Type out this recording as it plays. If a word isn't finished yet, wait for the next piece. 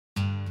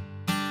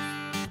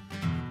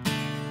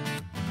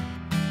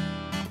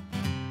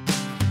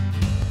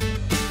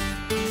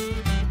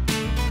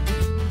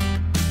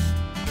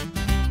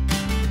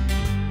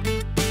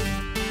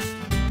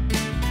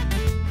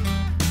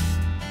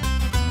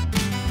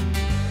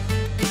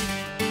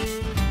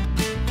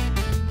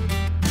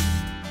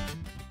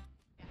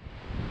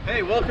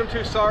Hey, welcome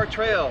to SAR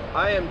Trail.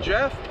 I am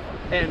Jeff,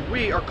 and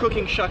we are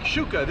cooking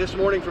shakshuka this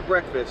morning for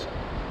breakfast.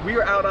 We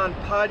are out on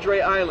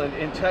Padre Island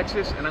in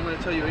Texas, and I'm going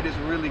to tell you it is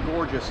really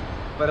gorgeous.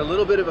 But a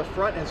little bit of a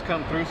front has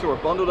come through, so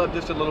we're bundled up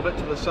just a little bit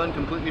till the sun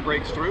completely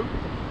breaks through.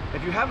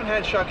 If you haven't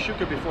had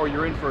shakshuka before,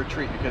 you're in for a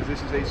treat because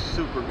this is a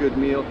super good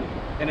meal,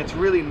 and it's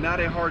really not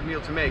a hard meal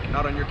to make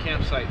out on your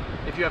campsite.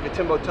 If you have a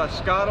Tembo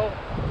Tusk Skottle,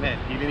 man,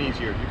 even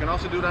easier. You can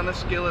also do it on a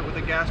skillet with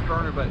a gas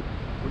burner, but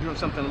we're doing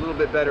something a little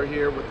bit better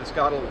here with the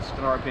Skottle,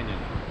 in our opinion.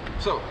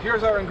 So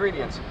here's our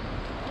ingredients.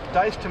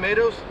 Diced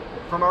tomatoes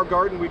from our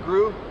garden we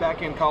grew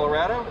back in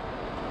Colorado.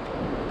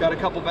 Got a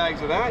couple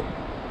bags of that.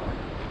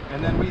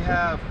 And then we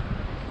have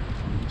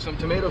some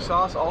tomato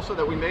sauce also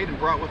that we made and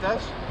brought with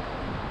us.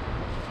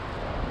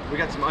 We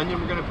got some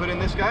onion we're gonna put in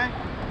this guy.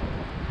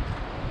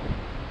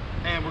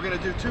 And we're gonna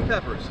do 2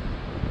 peppers.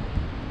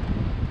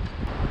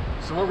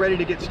 So we're ready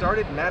to get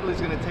started.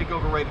 Natalie's gonna take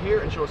over right here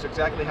and show us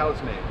exactly how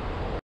it's made.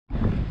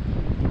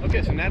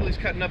 Okay, so Natalie's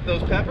cutting up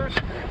those peppers.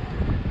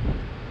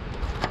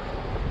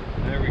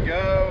 There we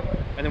go.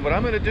 And then what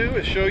I'm gonna do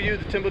is show you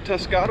the Tembo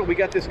Tusk Skottle. We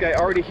got this guy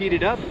already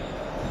heated up.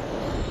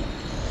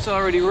 It's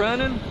already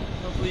running.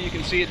 Hopefully you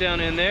can see it down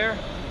in there.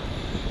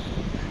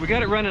 We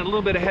got it running a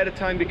little bit ahead of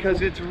time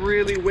because it's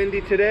really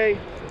windy today.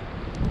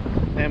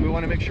 And we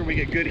wanna make sure we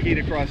get good heat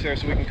across there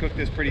so we can cook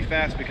this pretty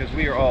fast because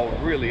we are all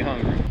really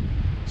hungry.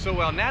 So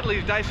while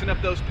Natalie's dicing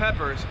up those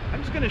peppers, I'm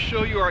just gonna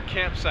show you our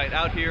campsite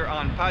out here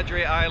on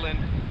Padre Island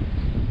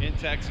in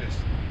Texas.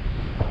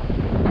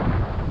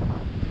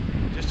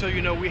 Just so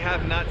you know, we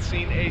have not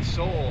seen a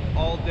soul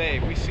all day.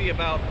 We see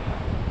about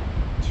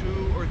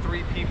 2 or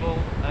 3 people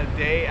a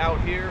day out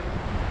here.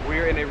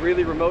 We're in a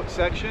really remote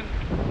section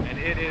and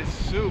it is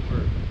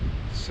super,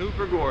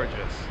 super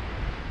gorgeous.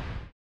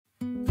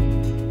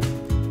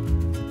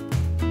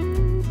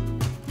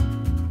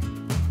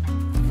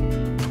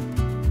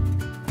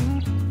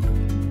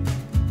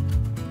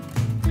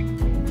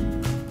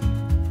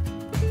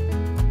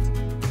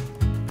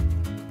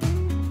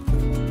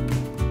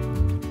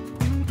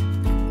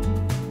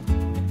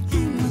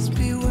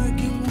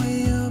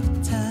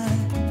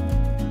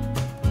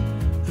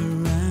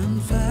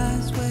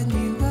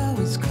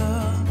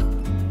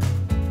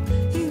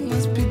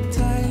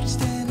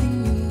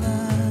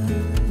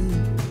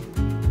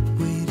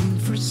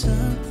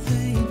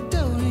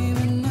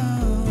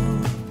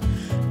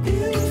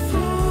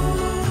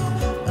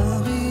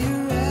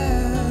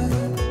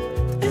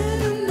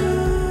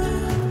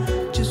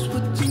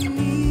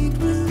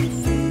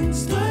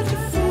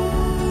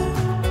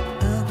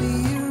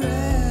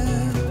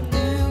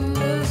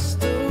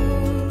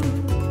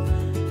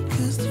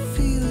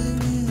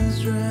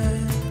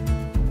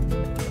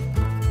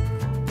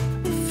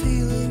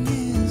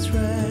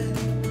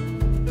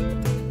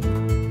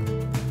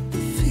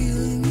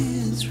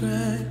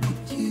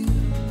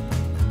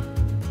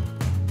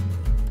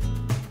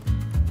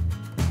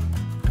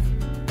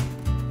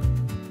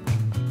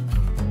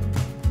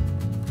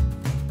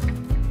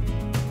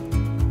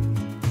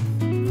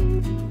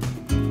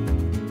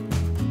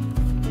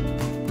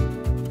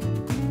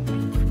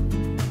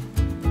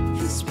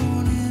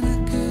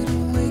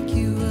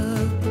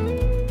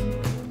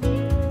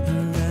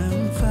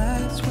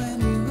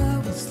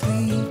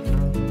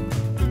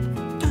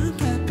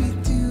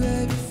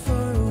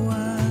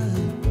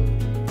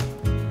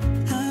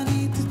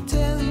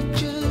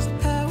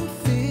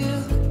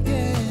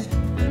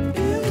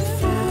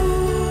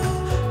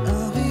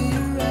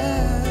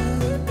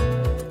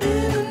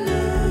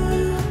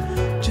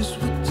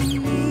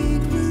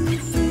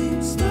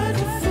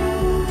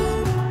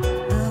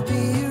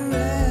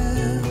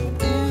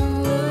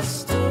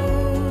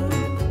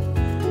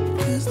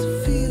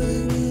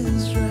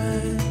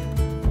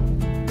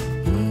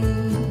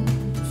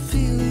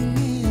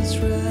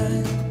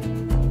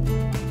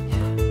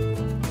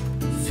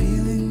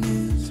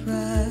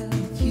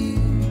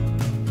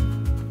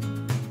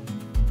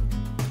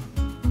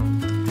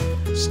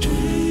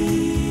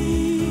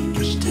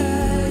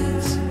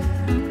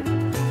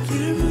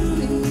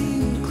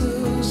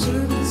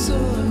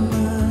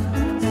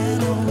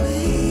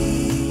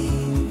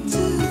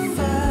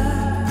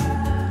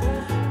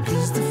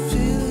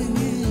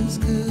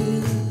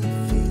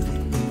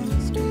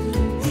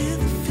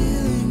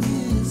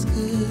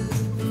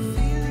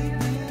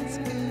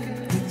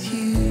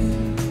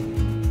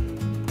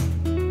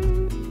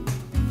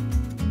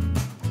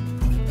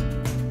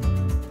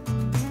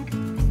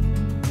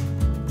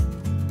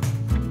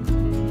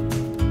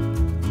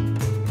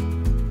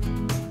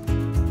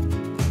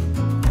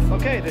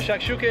 Okay, the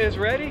shakshuka is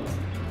ready,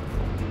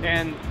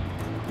 and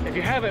if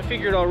you haven't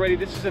figured already,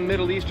 this is a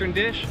Middle Eastern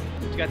dish.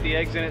 It's got the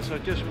eggs in it, so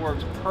it just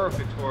works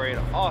perfect for an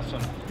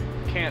awesome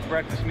camp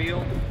breakfast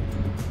meal.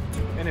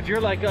 And if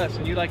you're like us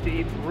and you like to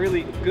eat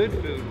really good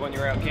food when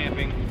you're out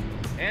camping,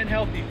 and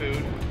healthy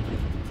food,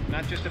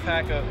 not just a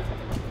pack of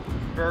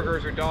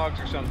burgers or dogs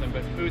or something,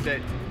 but food that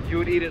you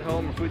would eat at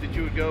home or food that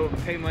you would go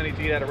pay money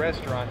to eat at a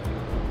restaurant,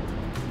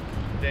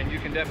 then you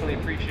can definitely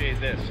appreciate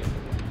this.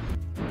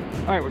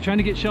 All right, we're trying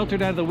to get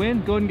sheltered out of the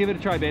wind. Go ahead and give it a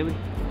try, Bailey.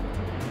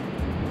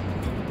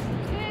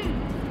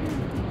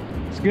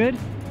 good?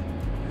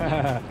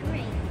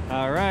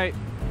 All right.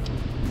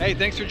 Hey,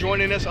 thanks for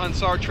joining us on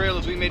SAR Trail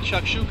as we made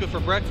shakshuka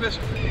for breakfast.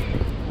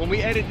 When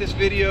we edit this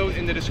video,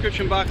 in the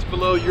description box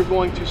below, you're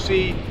going to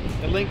see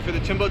a link for the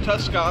Tembo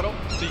Tusk Skottle,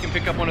 so you can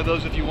pick up one of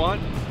those if you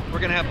want. We're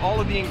gonna have all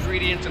of the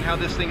ingredients and how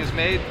this thing is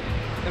made.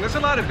 And there's a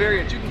lot of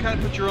variants. You can kind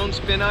of put your own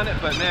spin on it,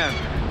 but man,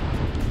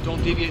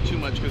 don't deviate too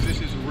much because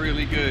this is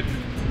really good.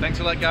 Thanks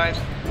a lot, guys.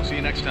 We'll see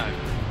you next time.